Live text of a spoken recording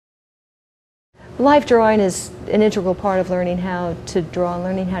Life drawing is an integral part of learning how to draw and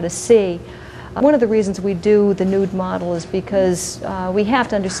learning how to see. One of the reasons we do the nude model is because we have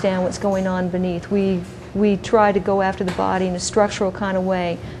to understand what's going on beneath. We try to go after the body in a structural kind of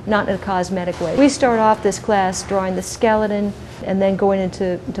way, not in a cosmetic way. We start off this class drawing the skeleton and then going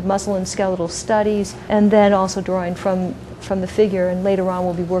into muscle and skeletal studies, and then also drawing from the figure, and later on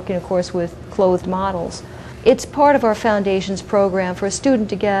we'll be working, of course, with clothed models. It's part of our Foundations program. For a student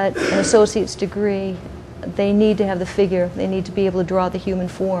to get an associate's degree, they need to have the figure. They need to be able to draw the human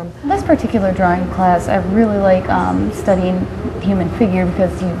form. This particular drawing class, I really like studying human figure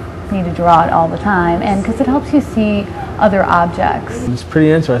because you need to draw it all the time, and because it helps you see other objects. It's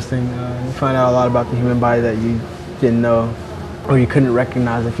pretty interesting. You find out a lot about the human body that you didn't know, or you couldn't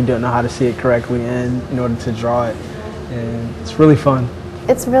recognize if you don't know how to see it correctly in order to draw it. And it's really fun.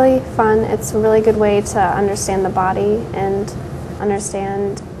 It's really fun. It's a really good way to understand the body and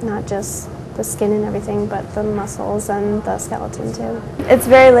understand not just the skin and everything, but the muscles and the skeleton too. It's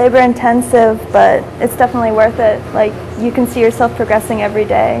very labor intensive, but it's definitely worth it. Like, you can see yourself progressing every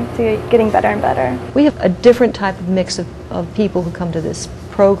day to getting better and better. We have a different type of mix of people who come to this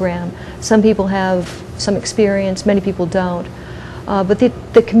program. Some people have some experience, many people don't. But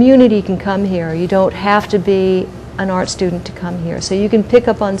the community can come here. You don't have to be an art student to come here, so you can pick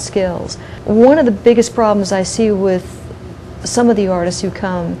up on skills. One of the biggest problems I see with some of the artists who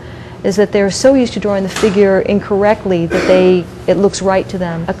come is that they're so used to drawing the figure incorrectly that it looks right to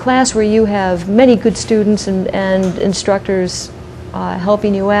them. A class where you have many good students and instructors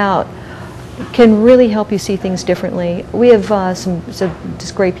helping you out can really help you see things differently. We have some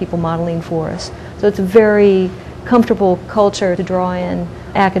just great people modeling for us, so it's a very comfortable culture to draw in,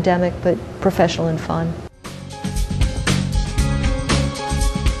 academic but professional and fun.